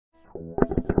Come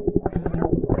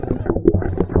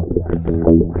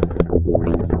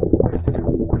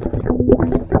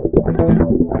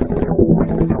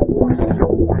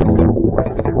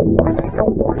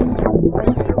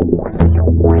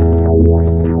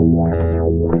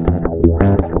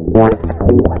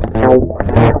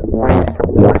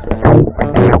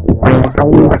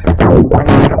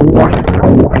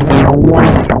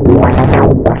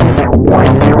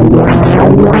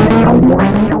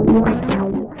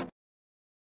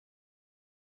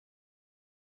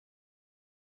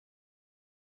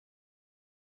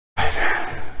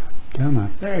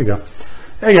on. There you go.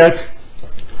 Hey guys.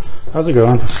 How's it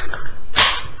going?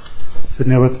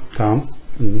 Sitting here with Tom.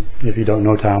 And if you don't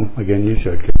know Tom, again, you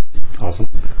should. Awesome.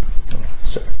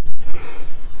 Sure.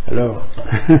 Hello.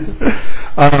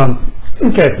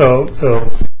 Okay, so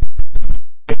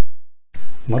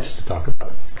much to talk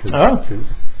about.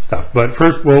 Stuff. But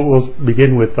first, we'll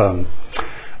begin with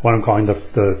what I'm calling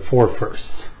the four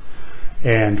firsts.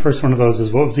 And first one of those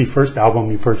is, what was the first album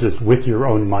you purchased with your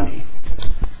own money?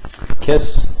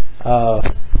 Kiss. Alive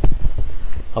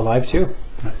 2.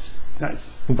 Nice.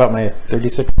 Nice. About my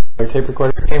 $36 tape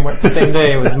recorder came the same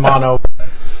day. It was mono.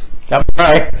 Got me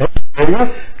right. There you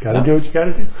go. Gotta do what you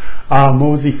gotta do. What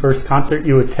was the first concert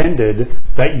you attended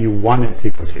that you wanted to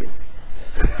go to?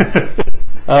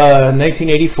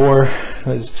 1984. It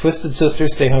was Twisted Sister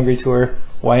Stay Hungry Tour.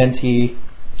 YNT.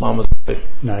 Mom Was Always.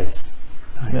 Nice.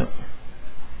 Nice. Yeah.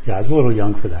 Yeah, I was a little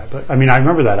young for that, but I mean, I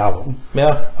remember that album.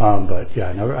 Yeah. But yeah,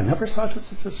 I never saw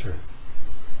Twisted Sister.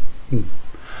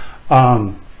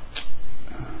 What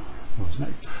was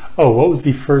nice? Oh, what was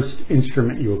the first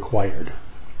instrument you acquired?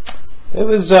 It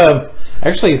was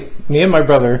actually me and my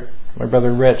brother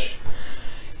Rich.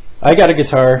 I got a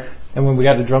guitar, and when we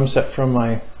got a drum set from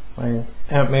my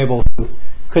Aunt Mabel, who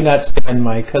could not stand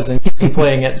my cousin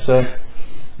playing it, so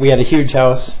we had a huge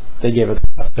house. They gave it to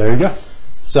us. There you go.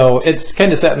 So it's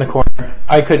kind of sat in the corner.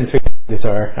 I couldn't figure out the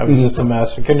guitar. I was just a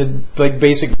mess. I couldn't, like,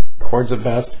 basic chords at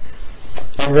best.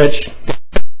 And Rich,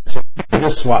 so I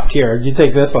just swapped. Here, you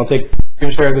take this, I'll take your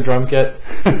share of the drum kit.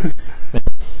 And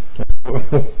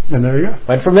there you go.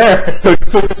 Went from there. So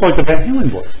it's like the Van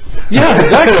Halen boy. Yeah,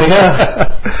 exactly.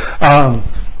 Yeah.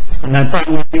 And then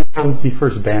finally, what was the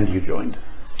first band you joined?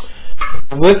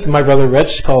 With my brother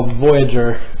Rich, called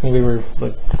Voyager. We were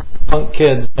like punk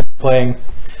kids playing.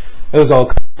 It was all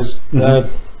covers.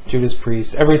 Judas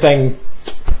Priest, everything.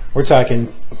 We're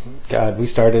talking. God, we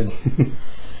started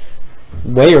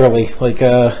way early. Like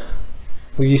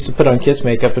we used to put on Kiss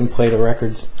makeup and play the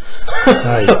records.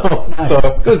 Nice. So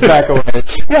it goes back a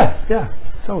ways. Yeah.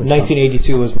 It's always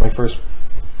 1982 was my first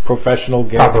professional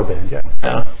gig. proper band.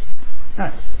 Yeah.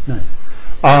 Nice.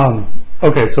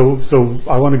 Okay, so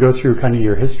I want to go through kind of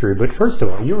your history, but first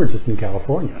of all, you were just in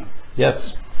California.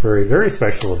 Yes. Very, very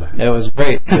special event. It was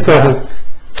great. So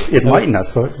enlighten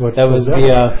us. What that was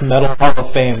the Metal Hall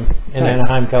of Fame in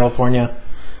Anaheim, California.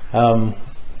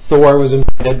 Thor was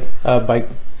invited by.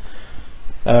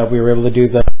 We were able to do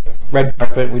the red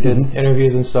carpet. We did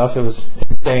interviews and stuff. It was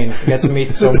insane. I got to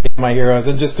meet so many of my heroes,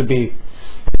 and just to be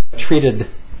treated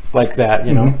like that,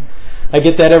 you know. I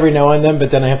get that every now and then,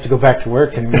 but then I have to go back to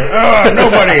work and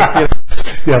nobody.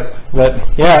 Yeah.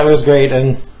 But yeah, it was great,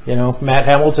 and you know, Matt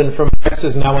Hamilton from X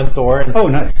is now in Thor, and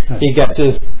nice. he got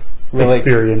to really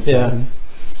experience. Yeah,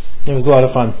 it was a lot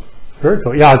of fun. Very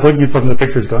cool. Yeah, I was looking at some of the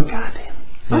pictures, going, God damn.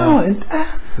 Yeah.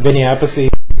 Vinny Appice,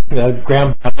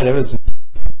 Graham. It was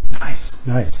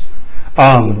nice.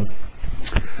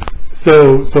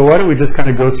 So why don't we just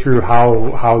kind of go through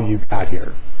how you got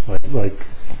here? Like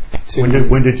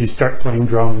when did you start playing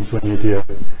drums? When did you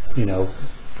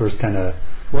first kind of?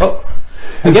 Well,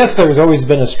 I guess there's always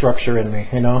been a structure in me,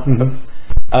 you know.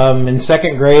 In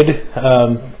second grade,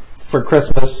 for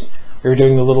Christmas, we were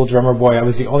doing the Little Drummer Boy. I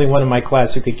was the only one in my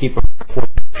class who could keep a 4.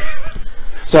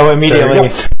 So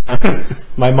immediately,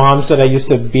 my mom said I used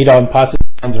to beat on pots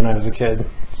and pans when I was a kid.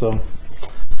 So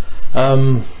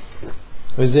I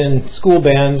was in school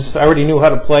bands. I already knew how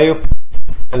to play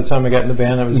by the time I got in the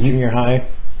band. I was junior high.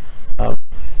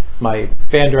 My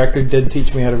band director did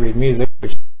teach me how to read music,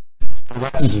 which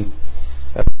that's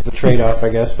the trade-off, I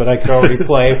guess. But I could already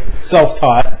play,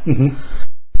 self-taught. And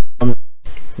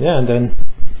then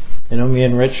me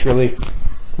and Rich really,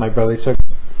 my brother, took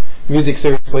music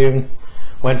seriously and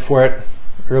went for it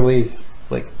early,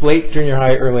 like late junior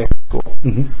high, early high school.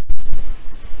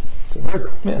 So,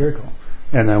 very cool.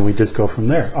 And then we just go from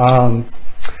there.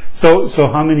 So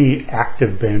how many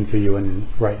active bands are you in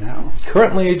right now?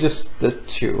 Currently, just the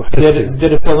 2. I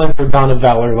did a fill-in for Dawn of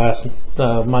Valor last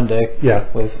Monday. Yeah.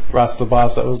 With Ross the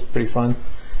Boss. That was pretty fun.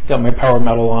 got my power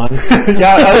metal on.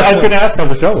 Yeah, I was going to ask how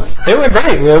the show went. It went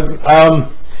great.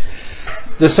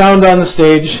 The sound on the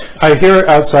stage, I hear it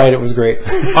outside, it was great.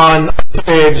 On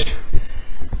stage,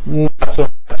 not so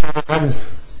much.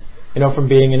 From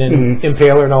being an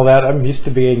impaler and all that, I'm used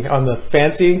to being on the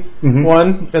fancy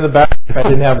one in the back. I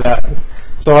didn't have that.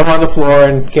 So I'm on the floor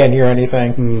and can't hear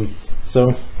anything.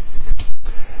 So,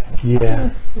 yeah.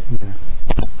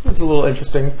 It was a little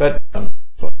interesting, but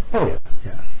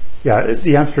yeah.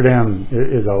 The Amsterdam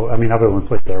is. I mean, I've only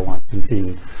played there once and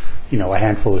seen, a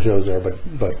handful of shows there, but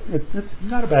it's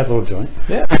not a bad little joint.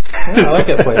 Yeah, I like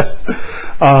that place.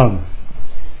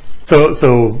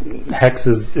 So Hex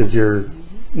is your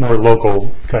more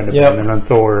local kind of band, and then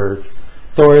Thor.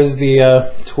 Thor is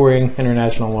the touring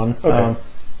international one. Okay.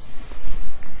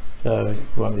 You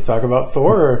want me to talk about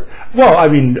Thor? Or? Well, I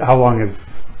mean, how long have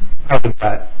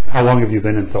you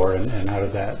been in Thor, and how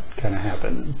did that kind of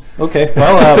happen? Okay,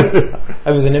 well,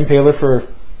 I was an impaler for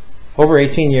over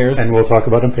 18 years, and we'll talk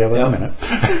about impaler in a minute.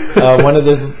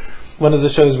 One of the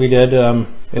shows we did,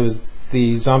 it was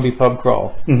the Zombie Pub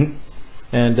Crawl, and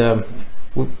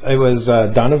it was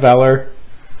Dawn of Valor,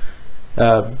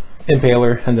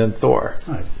 Impaler, and then Thor.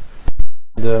 Nice.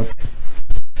 And,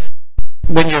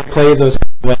 when you play those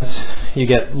events, you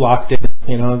get locked in.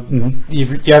 You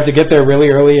have to get there really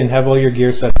early and have all your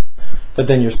gear set up, but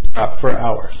then you're stopped for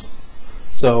hours.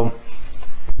 So,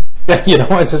 I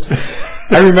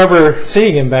remember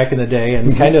seeing him back in the day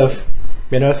and kind of,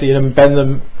 seeing him bend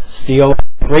the steel.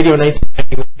 Radio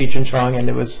 1990 with Cheech and Chong, and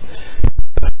it was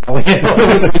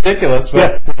ridiculous,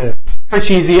 but super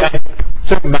cheesy. I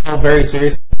took metal very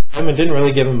seriously and didn't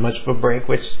really give him much of a break,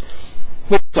 which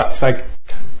sucks. I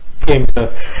came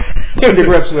to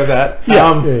grips with that.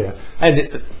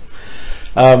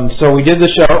 So we did the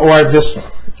show, or just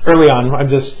early on.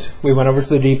 We went over to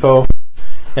the depot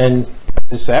and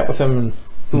just sat with him, and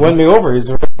he won me over. He's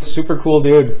a super cool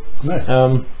dude. Nice.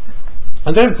 And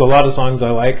there's a lot of songs I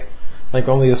like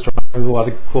Only the Strong. There's a lot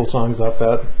of cool songs off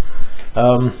that.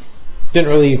 Didn't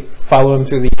really follow him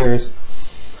through the years,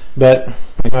 but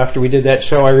after we did that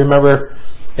show, I remember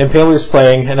Impalers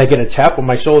playing, and I get a tap on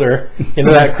my shoulder.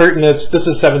 That curtain is. This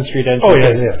is 7th Street entrance. Oh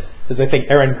yeah. Because I think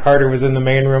Aaron Carter was in the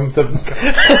main room.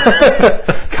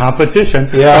 Competition.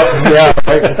 Yeah,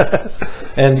 right.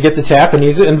 And you get the tap, and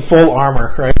he's in full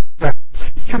armor, right?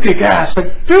 You kick ass,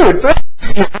 like, dude.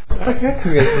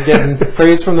 Getting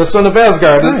praise from the son of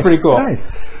Asgard. That's pretty cool.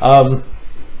 Nice.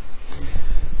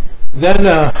 Then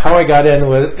how I got in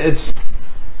was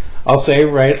I'll say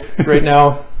right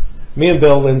now, me and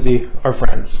Bill Lindsay are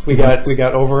friends. We got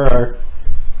over our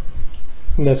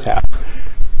mishap.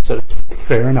 So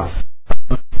fair enough.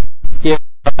 Yeah.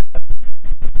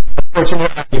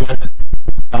 Unfortunate argument.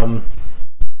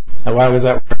 While I was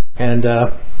at work, and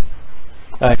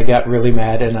I got really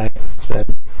mad, and I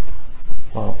said,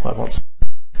 "Well, I won't."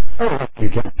 You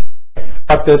can.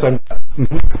 Fuck this! And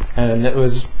it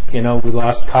was, we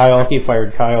lost Kyle. He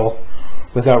fired Kyle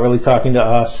without really talking to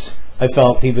us. I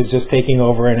felt he was just taking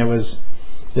over, and it was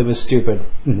stupid.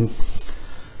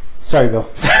 Sorry, Bill.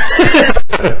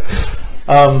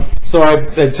 So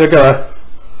I took a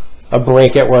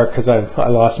break at work because I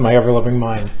lost my ever loving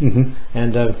mind,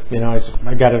 and I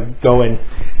got to go and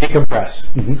decompress.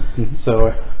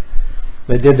 So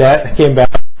I did that. I came back.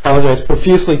 Apologized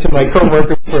profusely to my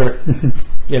coworker for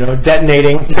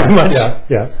detonating pretty much.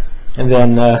 Yeah. And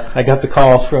then I got the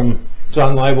call from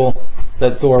John Leibel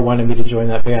that Thor wanted me to join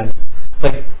that band.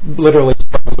 Like, literally.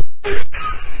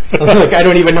 Like, I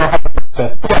don't even know how to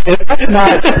process that. That's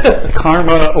not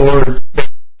karma or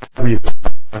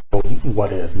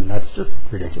what is, and that's just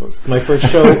ridiculous. My first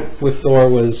show with Thor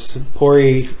was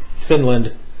Pori,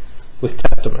 Finland, with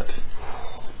Testament.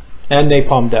 And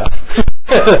Napalm Death.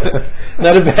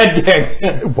 Not a bad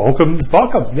gig. Welcome.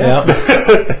 Yeah.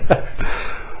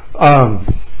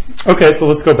 Okay, so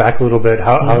let's go back a little bit.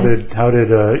 How did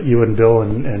you and Bill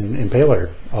and Impaler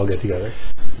all get together?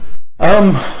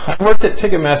 I worked at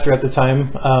Ticketmaster at the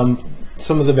time.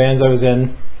 Some of the bands I was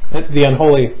in, the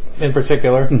Unholy in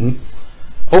particular,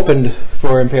 opened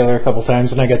for Impaler a couple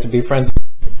times, and I got to be friends with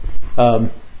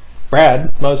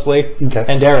Brad mostly,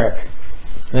 and Eric.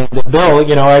 And Bill,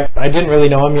 I didn't really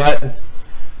know him yet,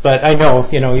 but I know,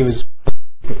 he was,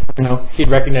 he'd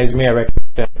recognize me. I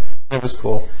recognized him. It was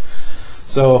cool.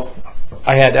 So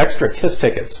I had extra KISS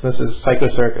tickets. This is Psycho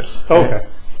Circus. Oh, okay.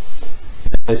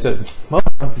 And I said, well,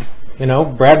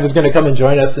 Brad was going to come and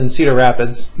join us in Cedar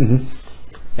Rapids.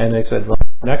 And they said, well,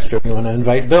 next year we want to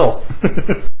invite Bill.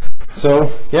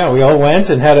 So, yeah, we all went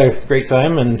and had a great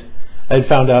time. And I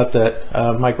found out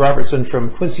that Mike Robertson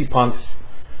from Quincy Punks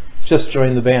just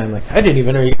joined the band. Like, I didn't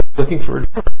even know you looking for,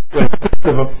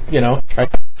 you know,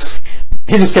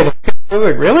 he just came like,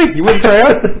 really? You wouldn't try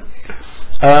out?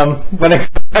 When I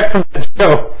got back from the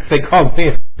show, they called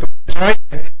me.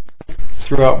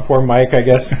 Threw out poor Mike, I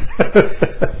guess.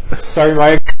 Sorry,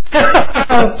 Mike.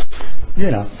 You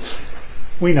know,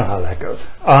 we know how that goes.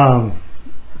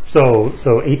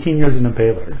 So 18 years in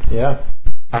Impaler. Yeah.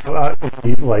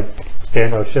 Like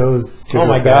standout shows. Oh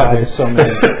my God, there's so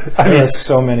many. There's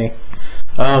so many.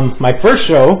 My first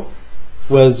show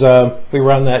was we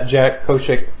were on that Jack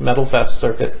Koshik Metal Fest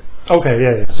circuit. Okay,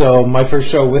 yeah. So my first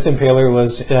show with Impaler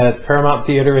was at Paramount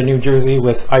Theater in New Jersey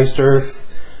with Iced Earth,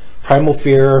 Primal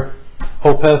Fear,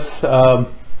 Opeth,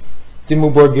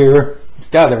 Dimmu Borgir.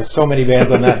 God, there were so many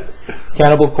bands on that.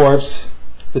 Cannibal Corpse,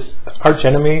 this Arch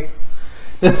Enemy.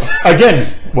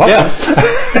 Again, welcome.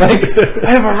 Yeah. Like, I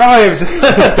have arrived.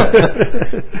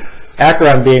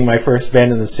 Akron being my first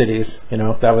band in the cities, you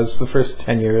know, that was the first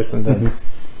 10 years, and then,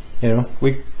 you know,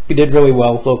 we did really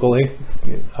well locally,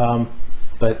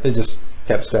 but it just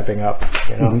kept stepping up,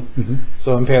 you know.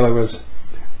 So Impaler was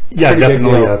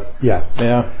definitely, yeah.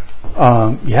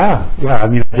 I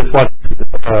mean, I just watched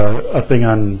a thing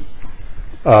on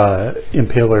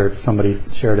Impaler. Somebody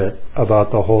shared it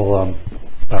about the whole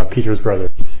Peters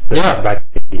Brothers. Back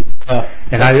in the 80s.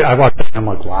 And I watched it and I'm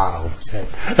like, wow. Okay.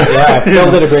 Yeah, Phil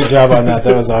did a great job on that.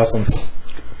 That was awesome.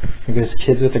 I guess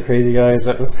Kids with the Crazy Guys.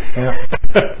 That was,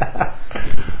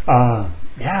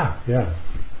 yeah.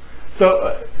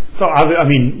 So I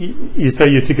mean, you say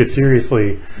you took it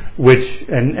seriously, which,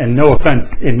 and no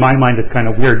offense, in my mind is kind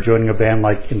of weird joining a band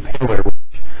like Impaler, which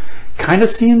kind of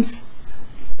seems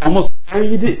almost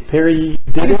Perry.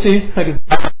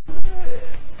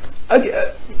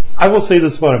 I will say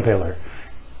this about Impaler.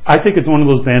 I think it's one of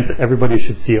those bands that everybody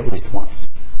should see at least once.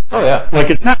 Oh yeah. Like,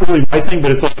 it's not really my thing,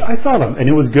 but it's like, I saw them and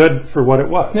it was good for what it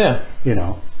was. Yeah. You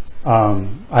know,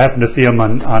 I happened to see them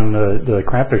on the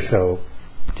Krampus show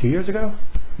 2 years ago.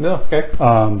 No, okay.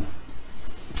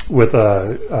 With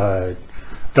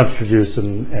Dumpster Juice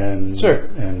and sure.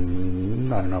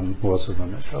 And I don't know who else was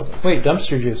on that show. Wait,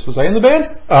 Dumpster Juice, was I in the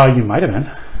band? You might have been.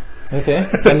 Okay.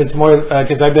 And it's more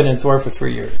because I've been in Thor for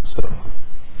 3 years, so.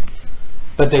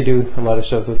 But they do a lot of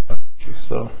shows with Dumpster Juice,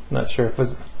 so I'm not sure if it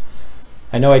was.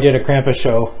 I know I did a Krampus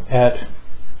show at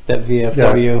that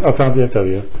VFW. Yeah, up on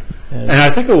VFW. And I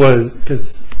think it was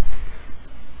because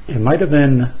it might have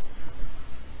been.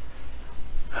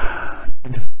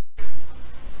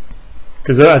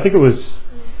 Because I think it was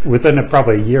within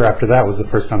probably a year after that was the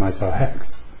first time I saw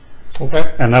Hex.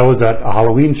 Okay. And that was at a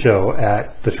Halloween show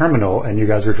at the Terminal, and you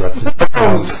guys were dressed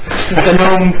as the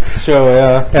gnome show,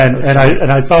 yeah. And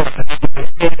I saw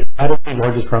I don't think the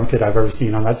largest drum kit I've ever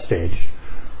seen on that stage.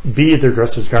 B, they're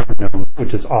dressed as Garden Gnome,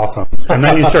 which is awesome. And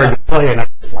then you started to play, and I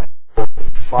was like,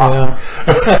 fuck.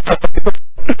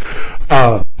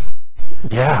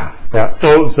 Yeah.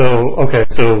 So okay.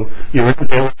 So you were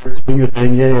doing your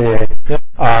thing. Yeah.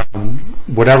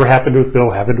 Whatever happened with Bill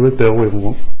happened with Bill. We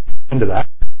won't get into that.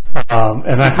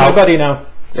 And then how buddy now?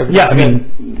 Yeah, I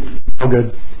mean, oh,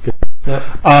 good.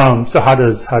 Yeah. So how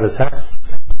does Hex?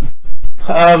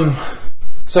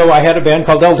 So I had a band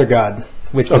called Elder God,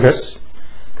 which was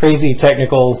crazy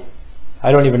technical.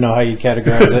 I don't even know how you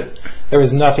categorize it. There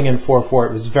was nothing in 4/4.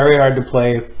 It was very hard to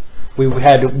play. We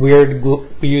had weird.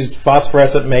 We used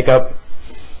phosphorescent makeup,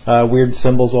 weird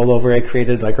symbols all over. I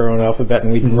created like our own alphabet,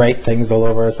 and we'd write things all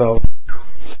over ourselves.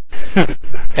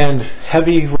 And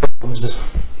heavy robes,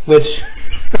 which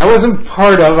I wasn't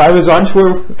part of. I was on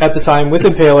tour at the time with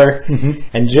Impaler,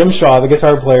 and Jim Shaw, the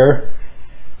guitar player,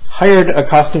 hired a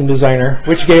costume designer,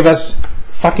 which gave us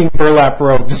fucking burlap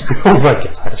robes. Oh my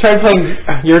god! Try playing.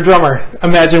 You're a drummer.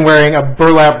 Imagine wearing a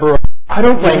burlap robe. I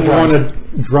don't want to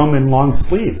drum in long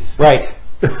sleeves. Right.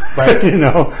 You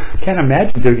know, can't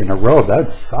imagine doing it in a robe. That would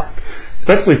suck.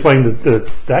 Especially playing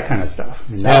that kind of stuff.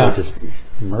 I mean, that would just be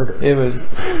murder. It was.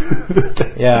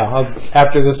 Yeah.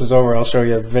 After this is over, I'll show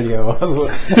you a video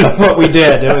of what we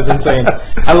did. It was insane.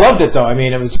 I loved it though. I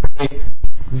mean, it was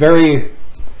very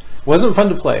wasn't fun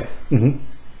to play.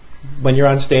 When you're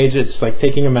on stage, it's like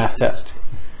taking a math test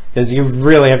because you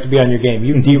really have to be on your game.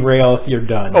 You derail, you're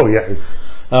done. Oh yeah.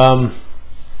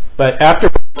 But after,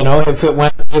 you know, if it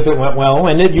went well,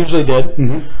 and it usually did,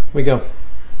 we go,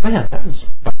 man, that was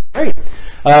great.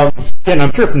 And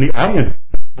I'm sure from the audience,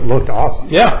 it looked awesome.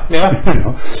 Yeah. You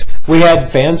know? We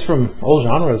had fans from all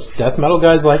genres. Death metal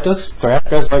guys liked us. Thrash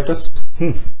guys liked us.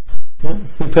 Yeah.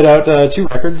 We put out 2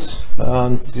 records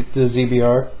on the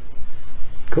ZBR.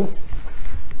 Cool.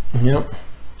 Yep.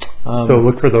 So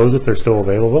look for those if they're still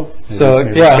available. So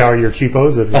maybe scour your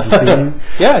cheapos if you see them.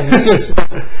 Yeah,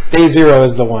 Day Zero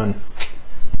is the one.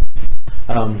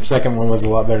 Second one was a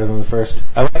lot better than the first.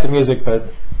 I like the music,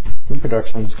 but the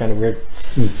production's kind of weird.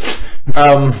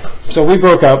 So we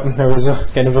broke up, and there was a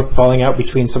kind of a falling out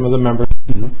between some of the members.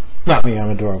 Not me, I'm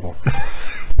adorable.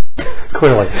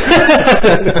 Clearly.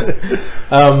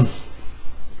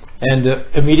 And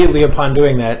immediately upon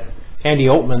doing that, Andy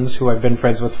Oltmans, who I've been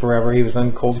friends with forever, he was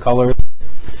in Cold Colors,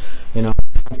 you know,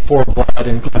 For Blood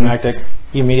and Climactic.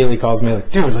 He immediately calls me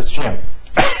like, dude, let's jam.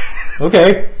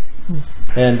 Okay.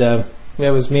 And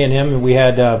it was me and him, and we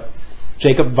had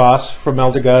Jacob Voss from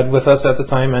Elder God with us at the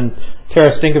time, and Tara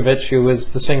Stinkovich, who was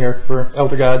the singer for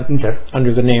Elder God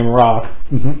under the name Raw.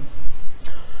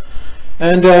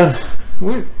 And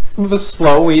it was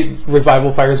slow.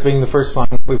 Revival Fires being the first song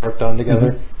we worked on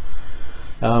together.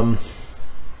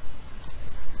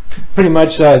 Pretty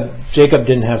much, Jacob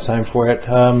didn't have time for it.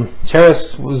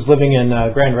 Terrace was living in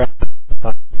Grand Rapids,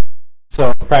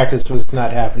 so practice was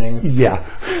not happening. Yeah.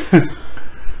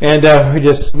 And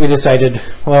we decided,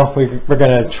 well, we're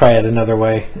going to try it another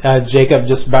way. Jacob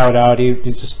just bowed out. He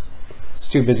just was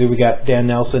too busy. We got Dan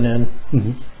Nelson in,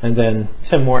 and then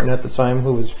Tim Morton at the time,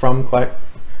 who was from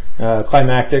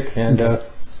Climactic and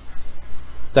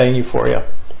Dying Euphoria.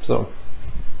 So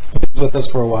he was with us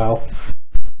for a while.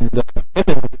 And,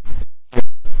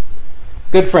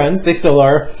 good friends. They still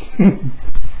are.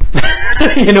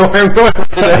 You know where I'm going with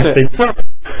that. I think so.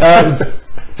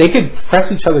 They could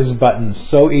press each other's buttons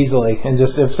so easily, and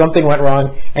just if something went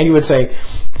wrong, and you would say,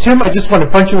 "Tim, I just want to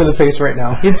punch you in the face right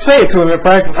now." You'd say it to him at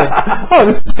practice, like, "Oh,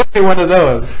 this is going to be one of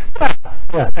those."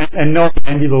 Yeah, and knowing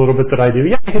Andy the little bit that I do,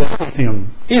 yeah, I can see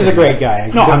him. He's a great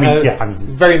guy. No, I mean,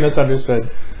 he's very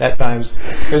misunderstood at times.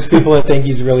 There's people that think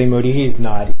he's really moody. He's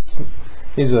not.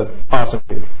 He's an awesome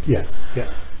dude. Yeah.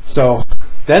 So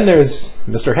then there's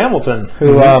Mr. Hamilton,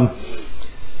 who.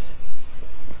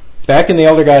 Back in the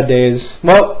Elder God days,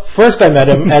 well, first I met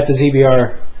him at the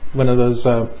ZBR, one of those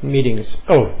meetings.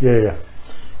 Oh, yeah.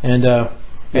 And ended up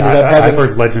having... I've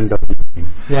heard legend of him.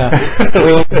 Yeah.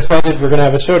 We decided we're going to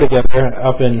have a show together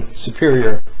up in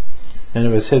Superior. And it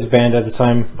was his band at the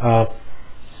time,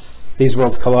 These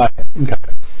Worlds Collide. Okay.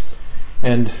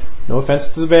 And no offense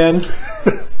to the band.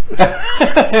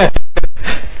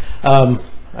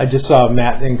 I just saw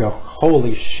Matt and go,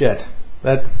 holy shit,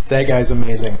 that guy's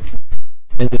amazing.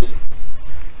 And just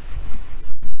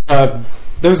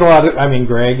there's a lot of,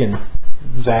 Greg and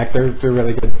Zach, they're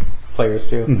really good players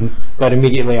too. But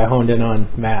immediately I honed in on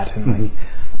Matt, and like,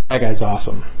 that guy's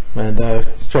awesome. And I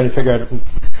was trying to figure out,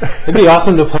 it'd be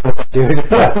awesome to play with that dude.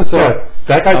 Yeah, so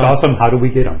that guy's awesome. How do we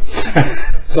get him?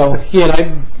 So he and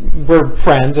I were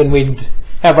friends, and we'd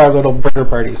have our little burger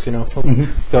parties, you know,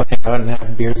 go hang out and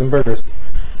have beers and burgers.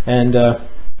 And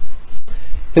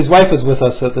his wife was with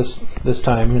us at this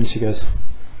time, and she goes,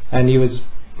 and he was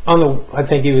I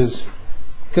think he was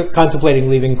contemplating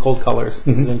leaving Cold Colors.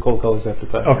 He was in Cold Colors at the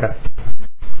time. Okay.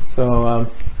 So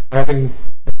we're having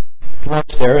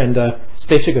lunch there, and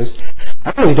Stacia goes,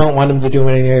 I really don't want him to do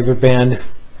any other band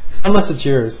unless it's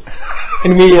yours.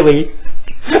 And immediately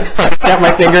I tapped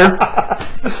my finger,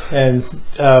 and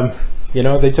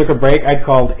they took a break. I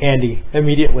called Andy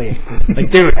immediately,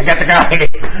 like, dude, I got the guy.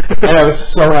 And I was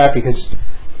so happy because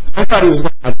I thought he was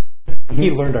going to. He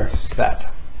learned our set.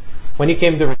 When he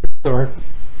came to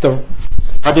the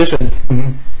audition,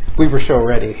 we were show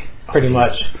ready, pretty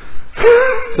much.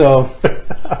 So,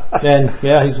 and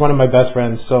yeah, he's one of my best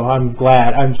friends. So I'm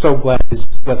so glad he's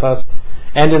with us.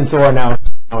 And in Thor now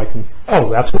I can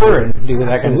that's tour and do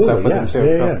that kind of stuff with him too.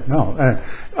 Yeah. No,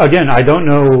 again, I don't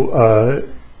know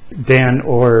Dan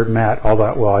or Matt all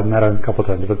that well. I've met him a couple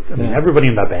times, but everybody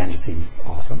in that band seems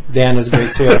awesome. Dan is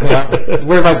great too. Yeah.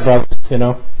 We're like brothers, you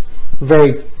know.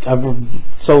 I'm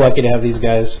so lucky to have these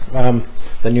guys.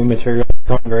 The new material is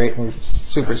going great. We're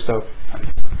super stoked.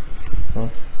 So.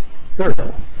 Very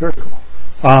cool.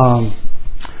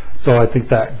 So I think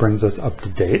that brings us up to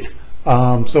date.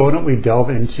 So why don't we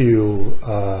delve into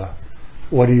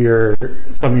what are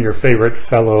some of your favorite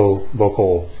fellow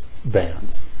vocal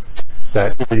bands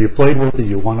that either you played with or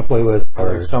you want to play with? Or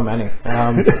there's so many.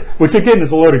 Which again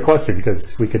is a loaded question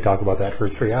because we could talk about that for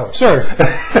 3 hours. Sure.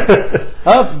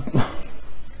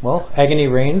 Well, Agony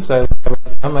Reigns, I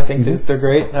think they're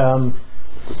great. I'm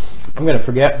going to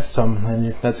forget some,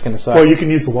 and that's going to suck. Well, you can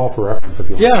use the wall for reference if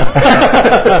you want.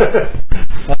 Yeah.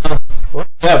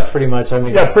 Yeah, pretty much.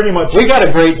 Pretty much. We got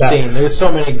a great scene. There's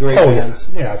so many great bands.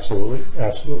 Yeah, absolutely.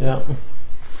 Yeah.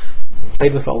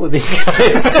 Played with all of these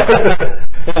guys.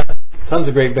 Yeah, tons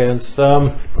of great bands.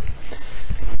 Let's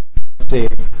see.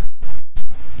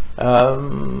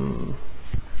 I'm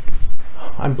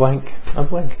blank.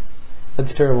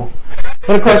 That's terrible.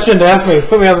 What a question to ask me.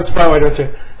 Put me on the spot, why don't you?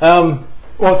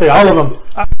 Well, say all of them.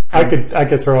 I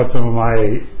could throw out some of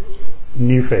my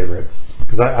new favorites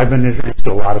because I've been introduced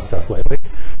to a lot of stuff lately.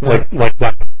 Like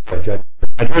Black Project.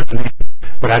 I'd heard the name,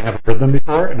 but I'd never heard them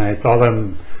before, and I saw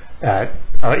them at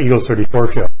Eagles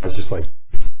 34 show. I was just like,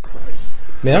 Christ.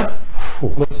 Yeah.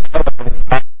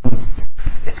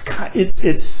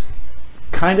 It's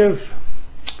kind of,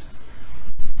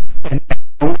 and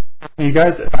you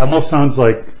guys, it almost sounds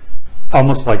like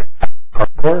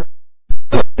hardcore.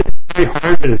 It's very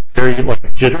hard. It's very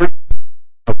like jittery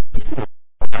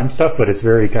and stuff, but it's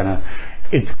very kind of,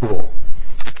 it's cool.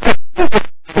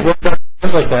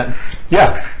 Sounds like that.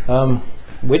 Yeah.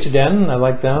 Witch Den, I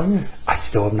like them. I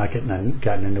still have not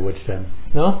gotten into Witch Den.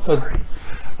 No?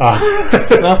 No.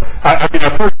 I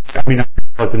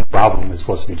the new album is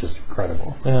supposed to be just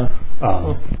incredible. Yeah.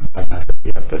 I'm not sure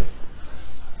yet, but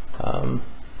I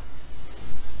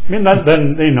mean,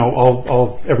 then you know,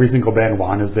 all every single band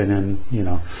Juan has been in, you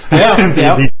know.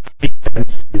 Yeah.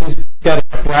 He's got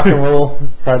a rock and roll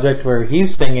project where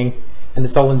he's singing, and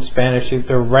it's all in Spanish.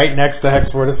 They're right next to Hex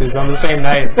Vortices on the same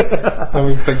night, and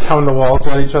we pound the walls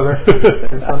at each other.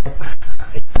 It's funny.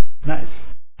 Nice.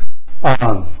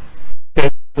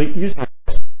 Usually,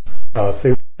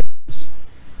 favorite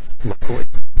locally.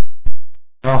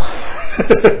 Well,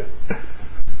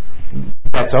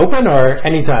 that's open or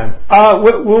anytime?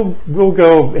 We'll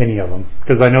go any of them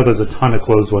because I know there's a ton of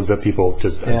closed ones that people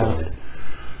just avoid.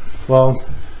 Well,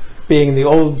 being the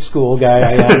old school guy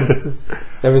I am,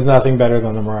 there was nothing better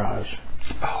than the Mirage.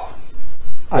 Oh,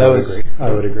 I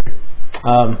would agree.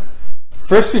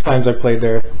 First few times I played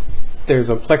there, there's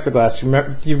a plexiglass.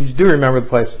 You do remember the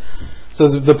place? So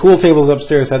the pool tables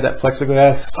upstairs had that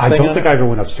plexiglass. I don't think I ever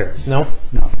went upstairs. No.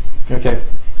 No. Okay.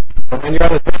 And you're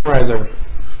on the temporizer,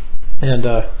 and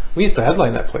we used to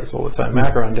headline that place all the time.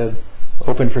 Macaron did.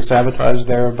 Opened for Sabotage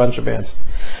there, a bunch of bands.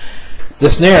 The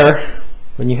snare,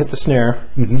 when you hit the snare,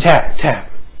 tap,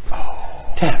 tap,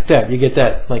 tap, tap. You get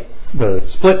that like The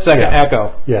split-second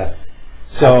echo. Yeah.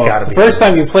 So the first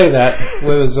time you play that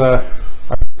was our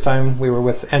first time we were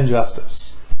with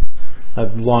Injustice, a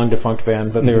long defunct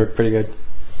band, but they were pretty good.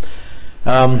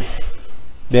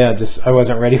 Yeah, just I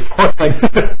wasn't ready for it. Like,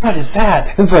 what is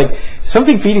that? It's like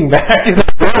something feeding back.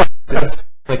 It's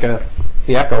like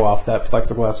the echo off that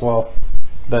plexiglass wall.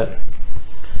 But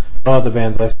all of the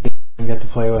bands I get to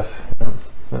play with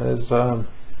is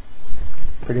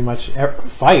pretty much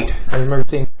Fight. I remember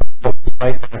seeing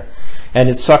Fight there, and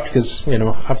it sucked because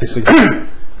obviously they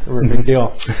were a big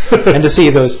deal. And to see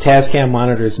those Tascam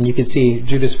monitors, and you could see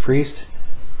Judas Priest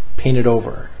painted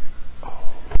over.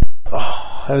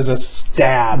 Oh, that was a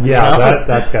stab. Yeah,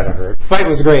 that's gotta hurt. Fight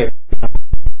was great.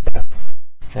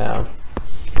 Yeah.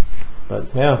 But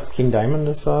yeah, King Diamond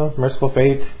is Merciful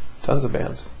Fate, tons of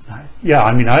bands. Nice. Yeah,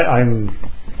 I mean, I'm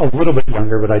a little bit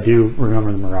younger, but I do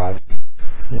remember the Mirage.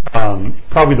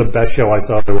 Probably the best show I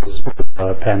saw was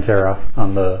Pantera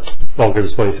on the Vulgar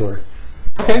Display Tour.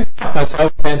 Okay, I saw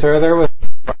Pantera there with.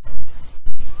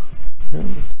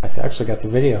 I actually got the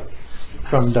video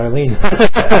from Darlene.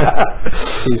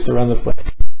 She used to run the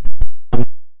place.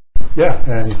 Yeah,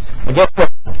 and I guess what?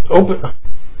 Open.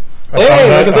 I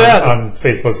Hey, look at that on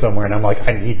Facebook somewhere, and I'm like,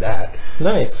 I need that.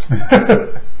 Nice.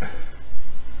 That's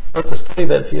a study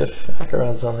that CF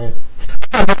Acheron's on there.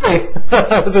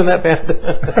 I was in that band.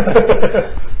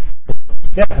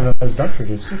 Yeah, and I was drunk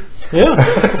producer.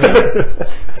 Yeah.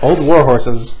 Old War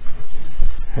Horses.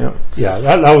 Yeah. Yeah,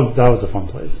 that was a fun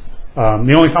place.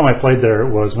 The only time I played there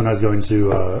was when I was going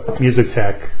to Music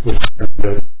Tech with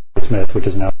Smith, which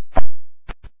is now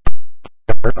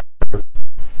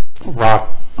rock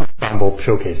ensemble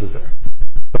showcases there.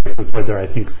 We played there, I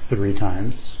think, 3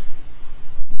 times.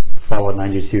 Fall of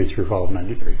 '92 through fall of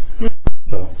 '93.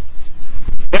 So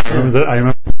I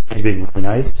remember it being really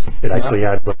nice. It actually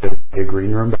had like a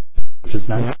green room, which is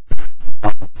nice.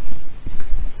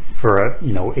 For a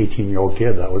 18-year-old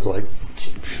kid, that was like,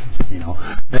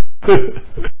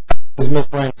 Was Miss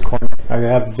Ryan's Corner. I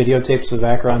have videotapes of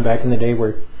Acheron back in the day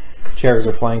where chairs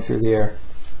are flying through the air.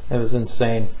 It was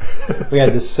insane. We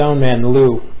had this sound man,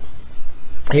 Lou.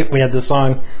 We had this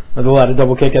song with a lot of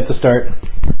double kick at the start.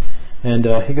 And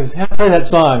he goes, yeah, play that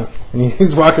song. And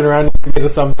he's walking around and giving me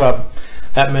the thumbs up.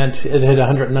 That meant it hit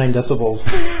 109 decibels.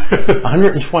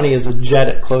 120 is a jet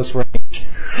at close range.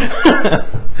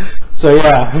 So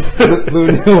yeah,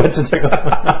 Lou knew what to do.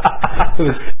 It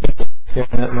was hearing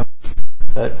that much.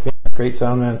 But yeah, great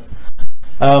sound man.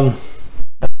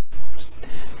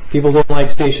 People don't like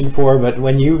Station 4, but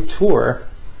when you tour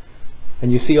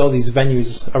and you see all these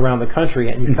venues around the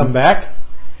country and you come back,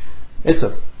 it's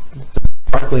a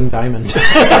sparkling diamond.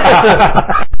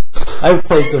 I've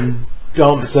played some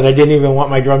dumps that I didn't even want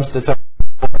my drums to touch.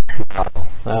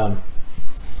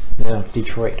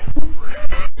 Detroit.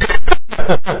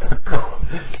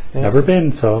 Never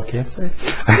been, so can't say.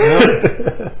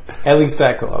 At least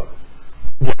that club.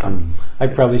 I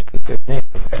probably should say the name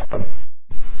of that club.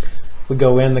 We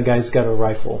go in, the guy's got a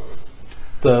rifle.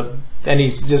 And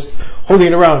he's just holding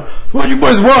it around. What do you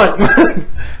boys want?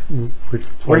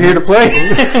 We're here to play.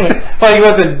 Well, he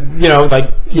wasn't,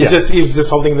 he was just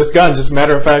holding this gun, just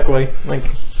matter of factly. Like,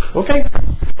 okay.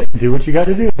 Do what you got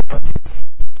to do.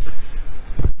 It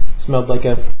smelled like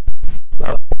a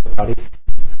rowdy.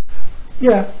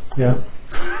 Yeah.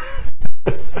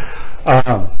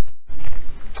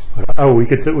 We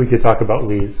could talk about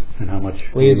Lee's and how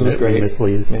much Lee's was great. We miss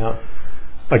Lee's. Yeah.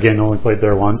 Again, only played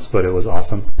there once, but it was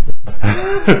awesome.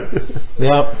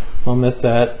 Yep, I'll miss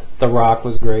that. The Rock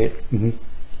was great.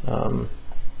 Mm-hmm.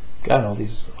 God, all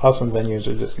these awesome venues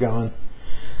are just gone.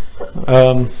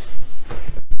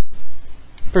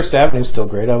 First Avenue's still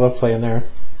great. I love playing there.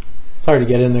 It's hard to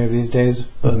get in there these days,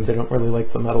 but they don't really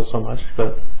like the metal so much.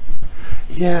 But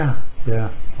yeah, a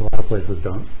lot of places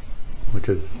don't, which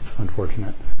is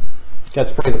unfortunate. Got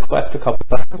to play the Quest a couple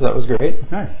times. That was great.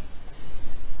 Nice.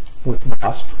 With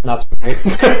Wasp, not so great.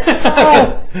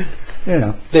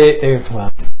 Yeah.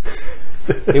 Well,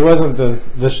 it wasn't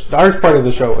our part of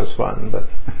the show was fun, but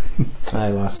I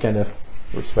lost kind of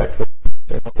respect for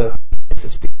the.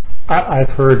 I've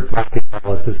heard Rocky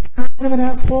Dallas is kind of an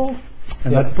asshole,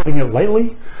 and that's putting it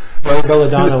lightly. Well,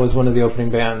 Belladonna was one of the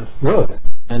opening bands. Really?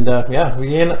 And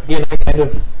he and I kind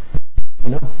of,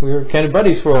 we were kind of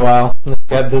buddies for a while. And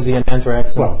got busy in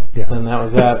Anthrax, and that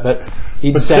was that. But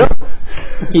he'd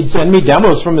send me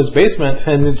demos from his basement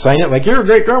and sign it like, "You're a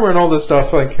great drummer" and all this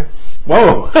stuff. Like,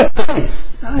 whoa,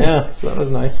 nice. Yeah, so that was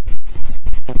nice.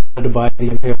 I had to buy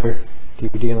the Impaler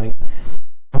DVD. Like,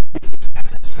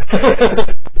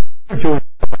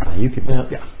 you can,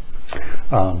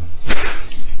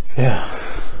 yeah.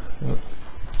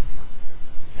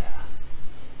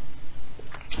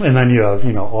 And then you have,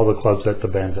 all the clubs that the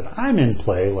bands that I'm in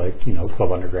play, like,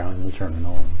 Club Underground and the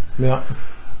Terminal. Yeah.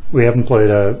 We haven't played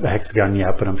a Hexagon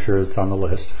yet, but I'm sure it's on the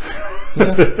list.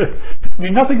 Yeah. I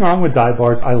mean, nothing wrong with dive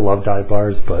bars. I love dive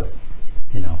bars, but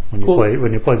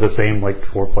when you play the same like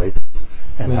 4 places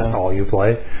and that's all you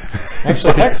play.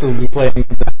 Actually, Hex will be playing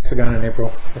the Hexagon in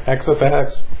April. Hex at the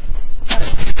Hex.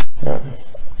 Yeah.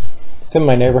 It's in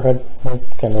my neighborhood. I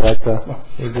kind of like the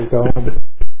easy going.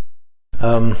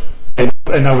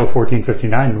 And now with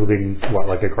 1459 moving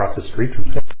like across the street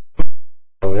from there.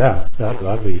 So yeah,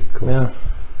 that'd be cool.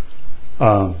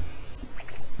 Yeah.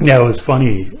 It was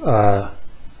funny.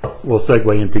 We'll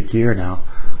segue into gear now.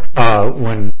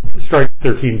 When Strike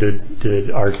 13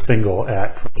 did our single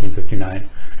at 1459,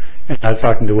 and I was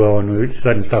talking to Will and we were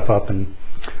setting stuff up, and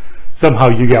somehow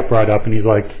you got brought up, and he's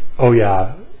like, "Oh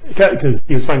yeah," because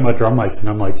he was talking about drum mics, and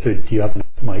I'm like, "So do you have enough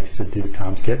mics to do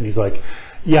Tom's kit?" And he's like,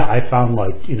 "Yeah, I found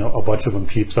a bunch of them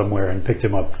cheap somewhere and picked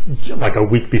him up like a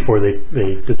week before they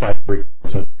decided to record."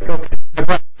 So I was like, okay.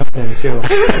 And too.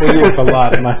 We used a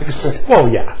lot of mics. Well,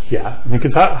 yeah.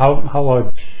 Because how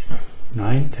large?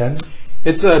 9, 10?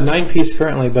 It's a 9-piece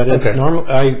currently, but it's normal.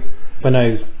 When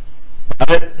I got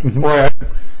it, it was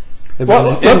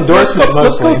an endorsement mostly.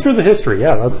 Let's go through the history.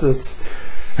 Yeah, that's.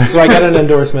 So I got an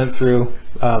endorsement through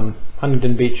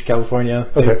Huntington Beach, California,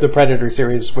 the Predator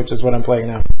series, which is what I'm playing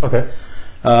now. Okay.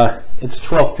 It's a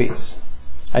 12-piece.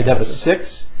 I'd have a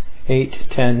 6, 8,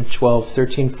 10, 12,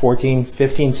 13, 14,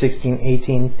 15, 16,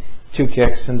 18, 2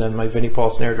 kicks, and then my Vinnie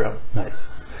Paul snare drum. Nice.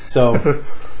 So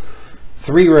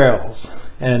 3 rails,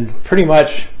 and pretty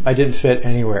much I didn't fit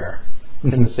anywhere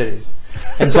in the cities.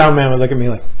 And Soundman would look at me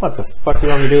like, "What the fuck do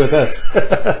you want me to do with this?"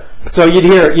 So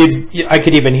I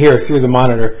could even hear through the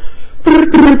monitor.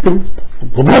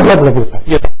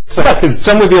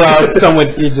 Some would be loud, some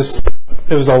would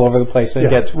it was all over the place, and it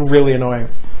gets really annoying.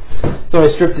 So I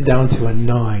stripped it down to a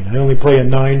 9. I only play a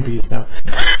 9-piece now.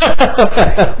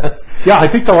 Yeah, I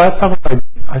think the last time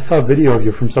I saw a video of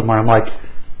you from somewhere, I'm like,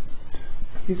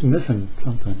 he's missing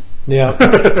something. Yeah.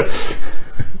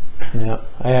 Yeah.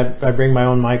 I bring my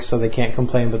own mic so they can't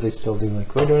complain, but they still do.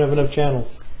 Like, we don't have enough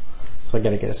channels. So I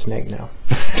got to get a snake now.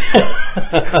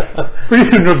 Pretty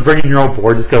soon you're bringing your own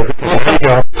board. Just go.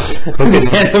 Just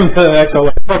hand him the XL.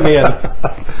 Put me in.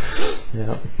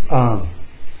 Yeah.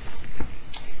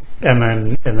 And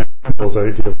then was do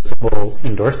you have a simple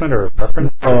endorsement or a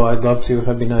preference? Oh, I'd love to.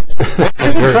 That'd be nice.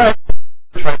 Try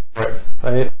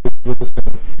it.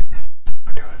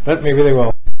 But maybe they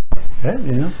will.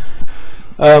 Yeah.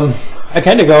 I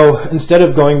kind of go, instead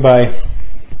of going by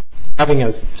having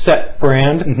a set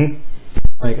brand,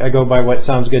 like I go by what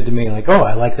sounds good to me. Like, oh,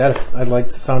 I like that. I like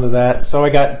the sound of that. So I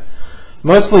got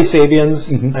mostly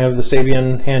Sabians. I have the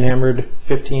Sabian hand-hammered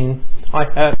 15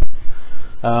 I had.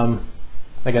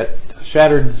 I got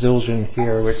shattered Zildjian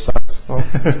here, which sucks. Oh,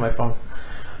 that's my phone.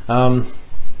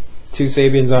 2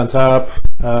 Sabians on top,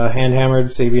 hand hammered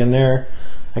Sabian there.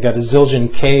 I got a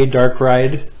Zildjian K Dark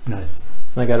Ride. Nice.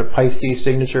 And I got a Peisty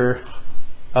signature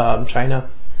China.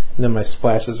 And then my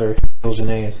splashes are Zildjian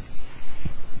A's.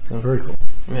 Very cool.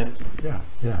 Yeah.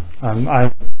 Yeah.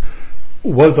 I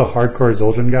was a hardcore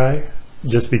Zildjian guy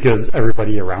just because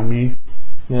everybody around me,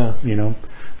 Yeah. you know.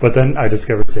 But then I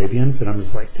discovered Sabians, and I'm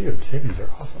just like, dude, Sabians are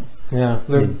awesome. Yeah.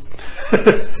 They're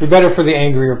better for the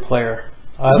angrier player.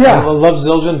 I love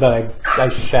Zildjian, but I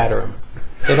shatter them.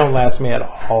 They don't last me at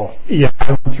all. Yeah,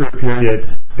 I went through a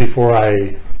period before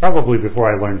I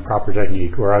learned proper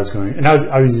technique where I was going, and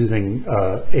I was using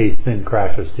a thin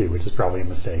crashes too, which is probably a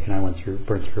mistake, and I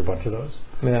burnt through a bunch of those.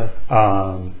 Yeah.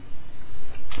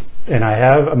 And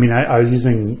I was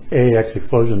using AAX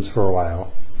explosions for a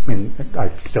while. I mean,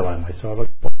 I still am. I still have a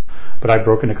couple. But I've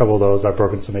broken a couple of those. I've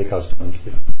broken some A customs.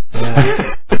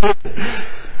 Yeah.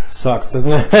 Sucks,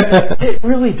 doesn't it? It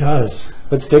really does.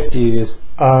 What sticks do you use?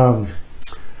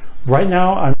 Right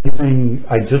now, I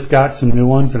just got some new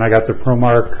ones, and I got the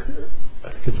ProMark. I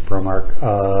think it's ProMark.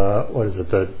 What is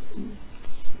it?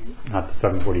 Not the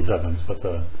 747s, but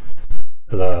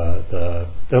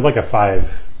they're like a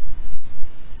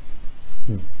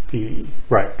 5B,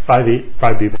 right? 5B, a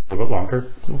little bit longer.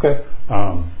 Okay.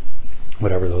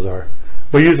 Whatever those are.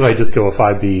 But usually I just go a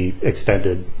 5B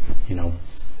extended, Yeah.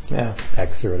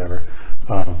 X or whatever.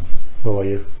 What about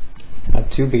you?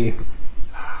 2B.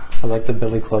 I like the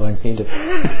Billy Club. I need to.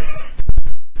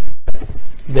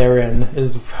 Therein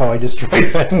is how I destroy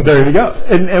things. There you go.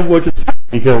 And which is funny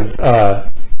because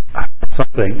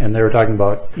something, and they were talking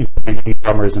about making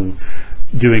drummers and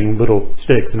doing little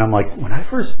sticks, and I'm like, when I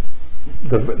first,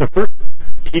 the first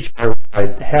teacher I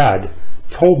had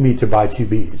told me to buy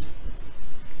 2Bs.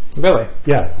 Really?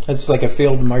 Yeah. It's like a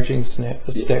field marching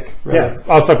stick. Really. Yeah.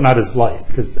 Also not as light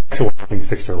because actual marching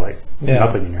sticks are like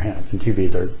nothing in your hands, and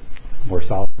 2Bs are more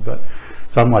solid. But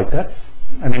so I'm like,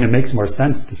 it makes more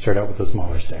sense to start out with a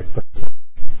smaller stick. But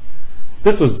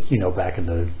this was, back in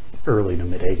the early to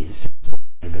mid '80s, so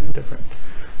it would have been a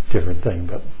different thing.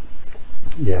 But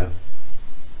yeah,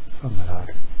 it's fun that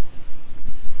odd.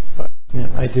 But yeah,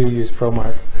 I do use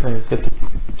ProMark. I just get the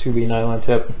 2B nylon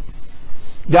tip.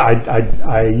 Yeah,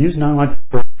 I use nylon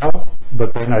for a while,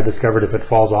 but then I discovered if it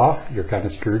falls off, you're kind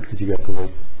of screwed because you got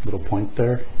the little point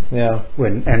there. Yeah.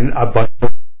 And a bunch.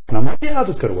 And I'm like, yeah, I'll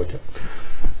just go to wood tip.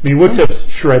 I mean, wood tips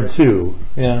shred too.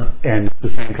 Yeah. And it's the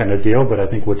same kind of deal, but I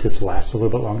think wood tips last a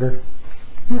little bit longer.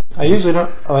 I usually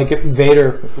don't like it.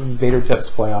 Vader tips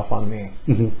fly off on me.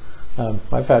 Mm-hmm.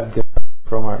 I've had good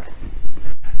ProMark.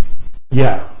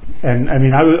 Yeah, and I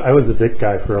mean, I was a Vic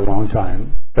guy for a long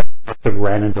time, but I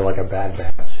ran into like a bad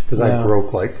batch because I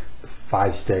broke like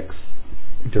 5 sticks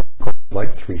during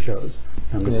like 3 shows.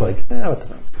 And I'm just like, what the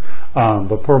fuck.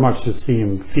 But ProMarks just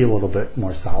feel a little bit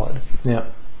more solid. Yeah.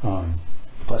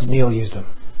 Plus Neil used them.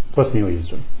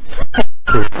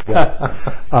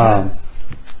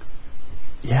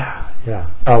 Yeah.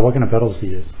 What kind of pedals do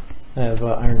you use? I have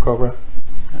Iron Cobra.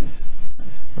 Nice.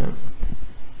 Yeah.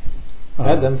 I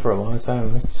had them for a long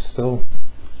time. It's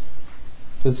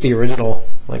the original,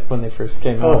 like when they first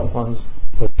came out ones.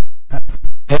 I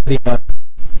had the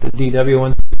DW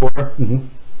ones before,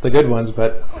 the good ones,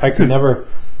 but I could never.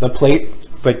 The plate,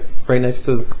 like right next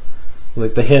to,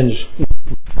 like the hinge,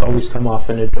 always come off,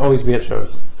 and it'd always be at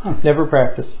shows. Huh. Never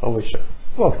practice, always shows.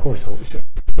 Well, of course, always shows.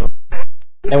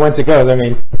 And once it goes, I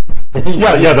mean,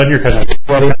 yeah, then you're kind of.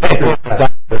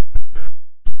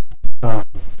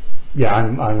 Yeah,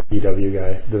 I'm a DW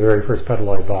guy. The very first pedal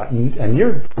I bought, and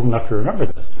you're old enough to remember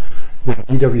this. When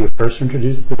DW first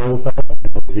introduced the double pedal,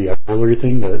 the roller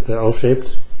thing, the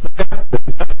L-shaped.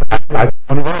 I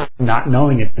not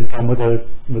knowing it didn't come with a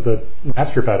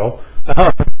master pedal,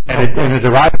 and it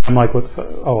arrived. I'm like, what the fuck?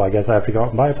 Oh, I guess I have to go out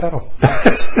and buy a pedal.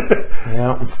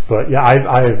 Yeah, but yeah,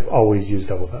 I've always used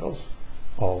double pedals,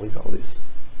 always.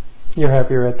 You're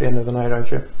happier at the end of the night,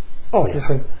 aren't you? Oh yeah.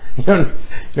 You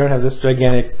don't have this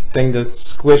gigantic thing to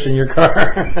squish in your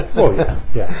car. Oh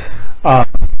yeah.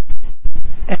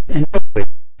 And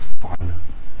it's fun.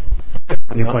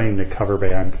 You're playing the cover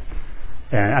band,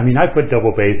 and I mean, I put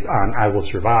double bass on "I Will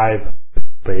Survive,"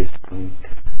 bass on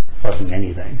fucking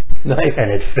anything. Nice,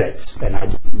 and it fits, and I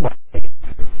just want to make it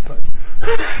through. But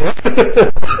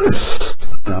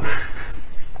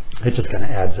it just kind of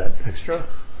adds that extra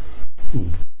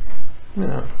oomph.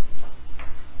 Yeah.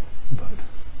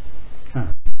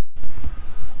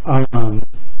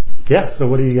 Yeah, so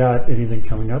what do you got? Anything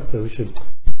coming up that we should?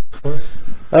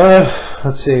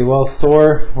 Let's see. Well,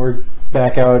 Thor, we're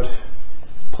back out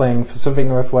playing Pacific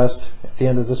Northwest at the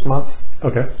end of this month.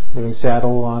 Okay. Doing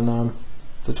Seattle on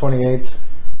the 28th,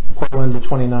 Portland the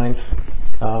 29th,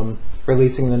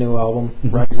 releasing the new album,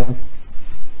 Rising.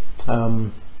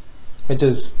 Which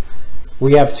is,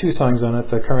 we have 2 songs on it.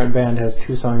 The current band has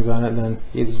 2 songs on it, and then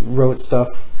he's wrote stuff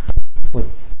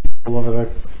with all over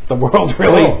the world,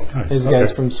 really. Oh, nice. There's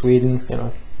guys from Sweden, you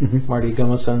know, Marty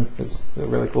Gummason is a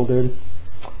really cool dude.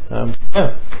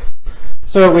 Yeah.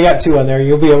 So we got 2 on there.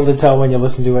 You'll be able to tell when you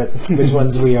listen to it which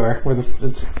ones we are. We're a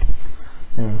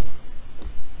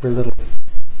little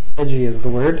edgy is the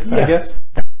word, I guess.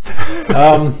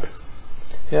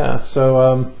 Yeah,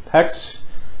 so Hex,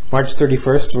 March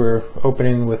 31st, we're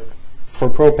opening for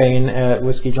Propane at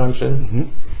Whiskey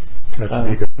Junction. That's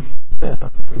pretty good. Yeah,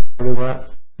 part of that.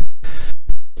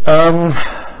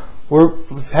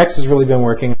 Hex has really been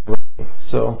working,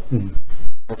 so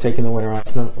we're taking the winter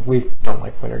off. No, we don't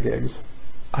like winter gigs.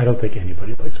 I don't think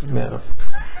anybody likes winter gigs.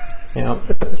 Yeah.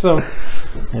 So,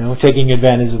 you know, taking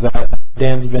advantage of that.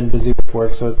 Dan's been busy with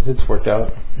work, so it's worked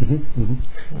out.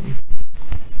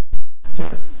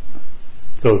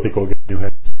 So I think we'll get new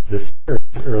heads this year.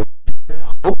 Early.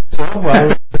 Hope so.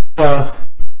 Well,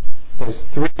 there's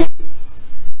 3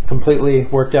 completely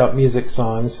worked out music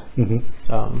songs,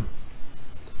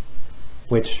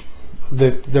 which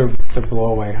they're blow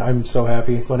away. I'm so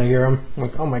happy when I hear them. I'm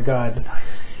like, oh my god!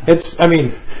 I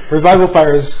mean, Revival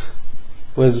Fires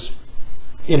was,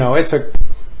 you know, it took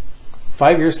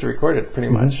 5 years to record it, pretty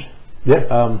much.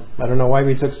 Yeah. I don't know why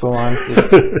we took so long.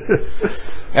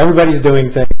 Everybody's doing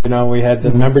things, you know. We had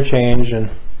the member change, and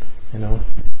you know,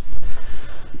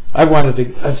 I wanted to.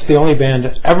 That's the only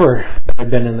band ever that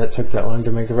I've been in that took that long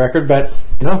to make the record. But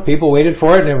you know, people waited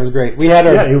for it, and it was great. We had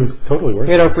our it was totally worth it.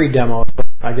 We had our free demos. But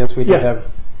I guess we did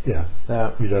have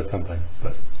that. You did have something,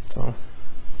 but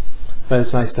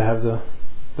it's nice to have the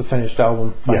finished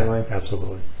album finally. Yeah,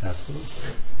 absolutely.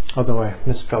 Although I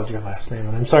misspelled your last name,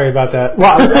 and I'm sorry about that.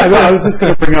 Well, I was just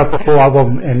going to bring up the full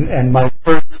album and my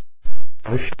first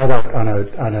shout out on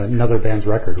another band's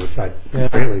record, which I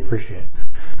greatly appreciate.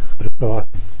 But it's so awesome.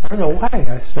 I don't know why.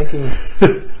 I was thinking.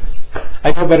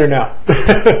 I know better now.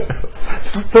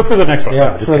 So for the next one,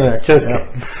 yeah, for the next just one.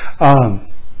 kidding.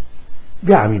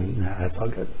 Yeah, I mean that's all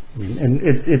good. I mean, and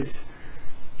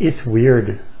it's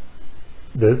weird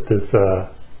that this.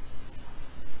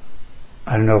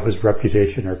 I don't know if it's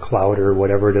reputation or clout or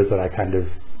whatever it is that I kind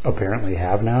of apparently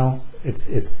have now. It's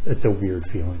a weird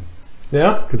feeling.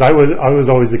 Yeah, because I was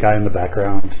always the guy in the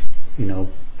background. You know,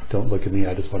 don't look at me.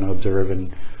 I just want to observe.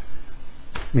 And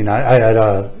I mean, I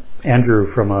had Andrew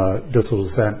from Distal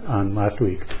Descent on last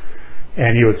week,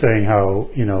 and he was saying how,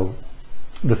 you know,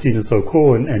 the scene is so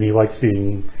cool, and he likes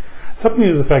being something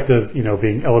to the effect of, you know,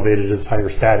 being elevated as higher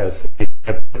status. He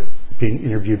kept being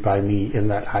interviewed by me in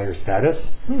that higher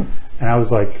status, and I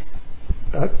was like,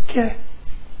 okay,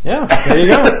 yeah, there you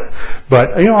go.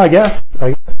 But you know, I guess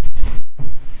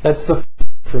that's the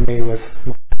for me with,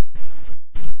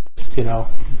 you know,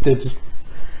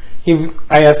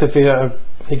 I asked if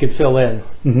he could fill in,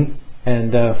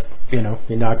 and you know,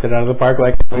 he knocked it out of the park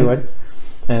like we would,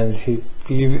 and he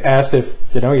asked if,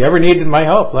 you know, you ever needed my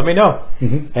help, let me know,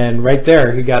 and right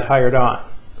there he got hired on.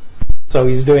 So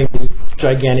he's doing these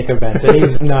gigantic events, and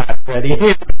he's not ready.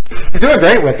 He's doing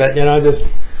great with it, you know. Just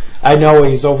I know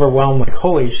he's overwhelmed. Like,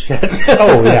 holy shit!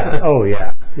 Oh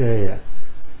yeah.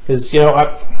 Because, you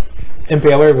know,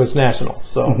 Impaler was national,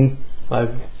 so I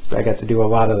got to do a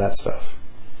lot of that stuff.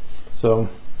 So,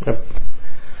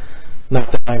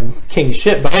 not that I'm king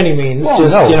shit by any means. Well,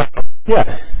 just, no. you know.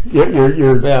 Yeah,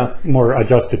 you're more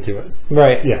adjusted to it.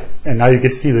 Right. Yeah, and now you get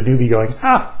to see the newbie going,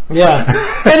 Yeah,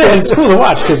 and it's cool to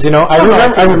watch because, you know,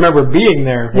 I remember being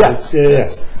there. Yeah,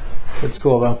 It's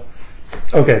cool though.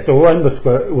 Okay, so we'll end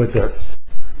with this.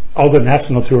 All the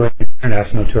national tour and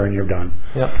international touring you've done.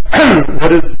 Yep.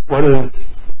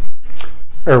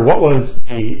 What was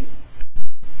the,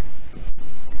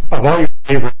 of all your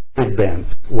favorite big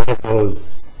bands, what of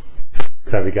those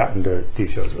have you gotten to do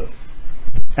shows with?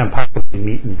 And possibly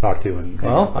meet and talk to?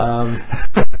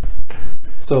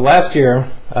 So last year,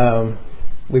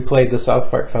 we played the South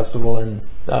Park Festival in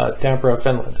Tampere,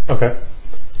 Finland. Okay.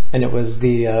 And it was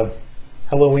the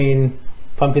Halloween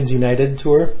Pumpkins United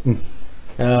tour.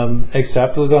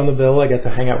 Accept was on the bill. I got to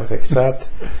hang out with Accept.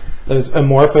 There's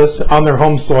Amorphous on their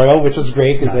home soil, which was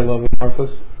great because I love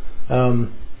Amorphous.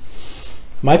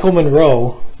 Michael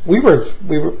Monroe. We were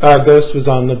Ghost was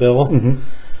on the bill.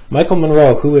 Michael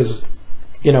Monroe, who is,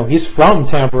 you know, he's from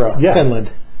Tampere,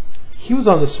 Finland. He was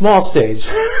on the small stage.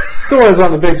 Thor was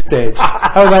on the big stage.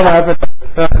 How did that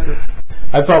happen?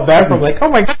 I felt bad for him. Like, oh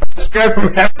my god, this guy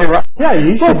from Happy Rock. Yeah,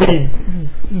 he should be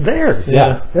there.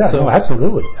 Yeah. Yeah. So- No,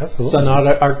 absolutely. Absolutely.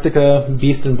 Sonata, Arctica,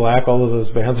 Beast in Black, all of those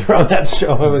bands were on that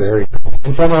show. It was Very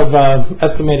in front of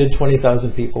estimated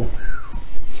 20,000 people.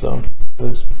 So it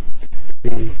was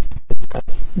pretty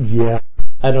intense. Yeah.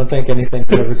 I don't think anything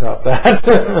could ever top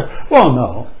that. Well,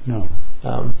 no.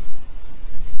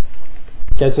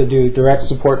 Get to do direct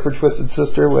support for Twisted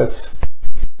Sister with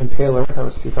Impaler. That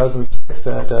was 2006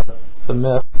 at the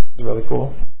Myth. It was really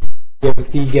cool.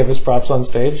 He gave us props on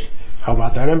stage. How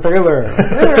about that Impaler?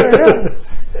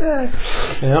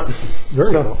 Yeah.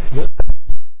 Very cool.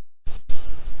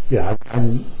 Yeah,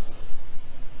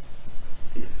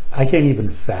 I can't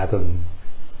even fathom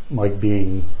like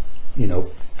being,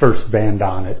 first band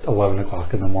on at 11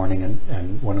 o'clock in the morning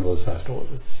and one of those festivals.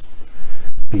 It's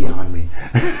just beyond me.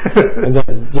 And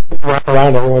then you run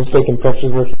around, everyone's taking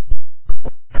pictures with you.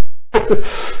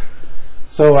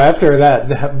 So after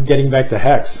that, getting back to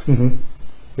Hex,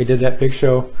 we did that big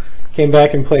show. Came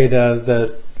back and played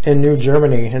in New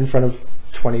Germany in front of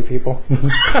 20 people.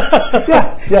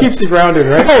 Yeah. Keeps you grounded,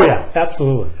 right? Oh yeah,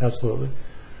 absolutely.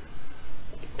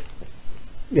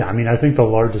 Yeah, I mean, I think the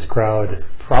largest crowd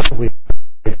probably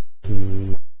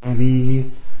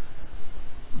maybe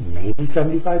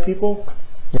 75 people.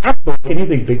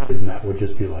 Anything bigger than that would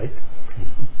just be like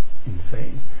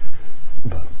insane.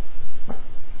 But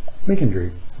we can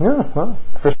dream. Yeah, well,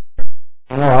 for sure.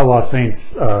 Outlaw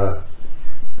Saints,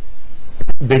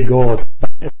 big goal is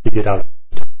to get out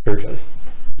to churches.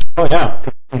 Oh yeah.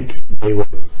 I think they would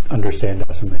understand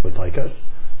us and they would like us.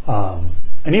 And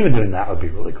even doing that would be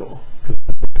really cool.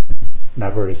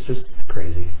 Never is just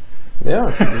crazy. Yeah.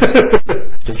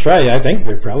 To try, I think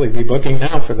they'd probably be booking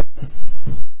now for that.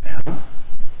 Yeah.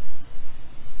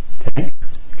 Okay,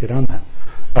 get on that.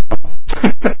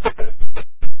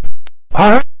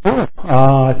 All right.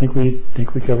 I think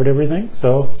we covered everything.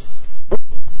 So,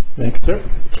 thank you, sir.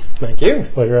 Thank you.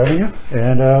 Pleasure having you.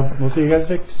 And we'll see you guys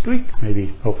next week.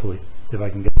 Maybe, hopefully, if I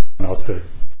can get someone else to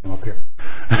come up here.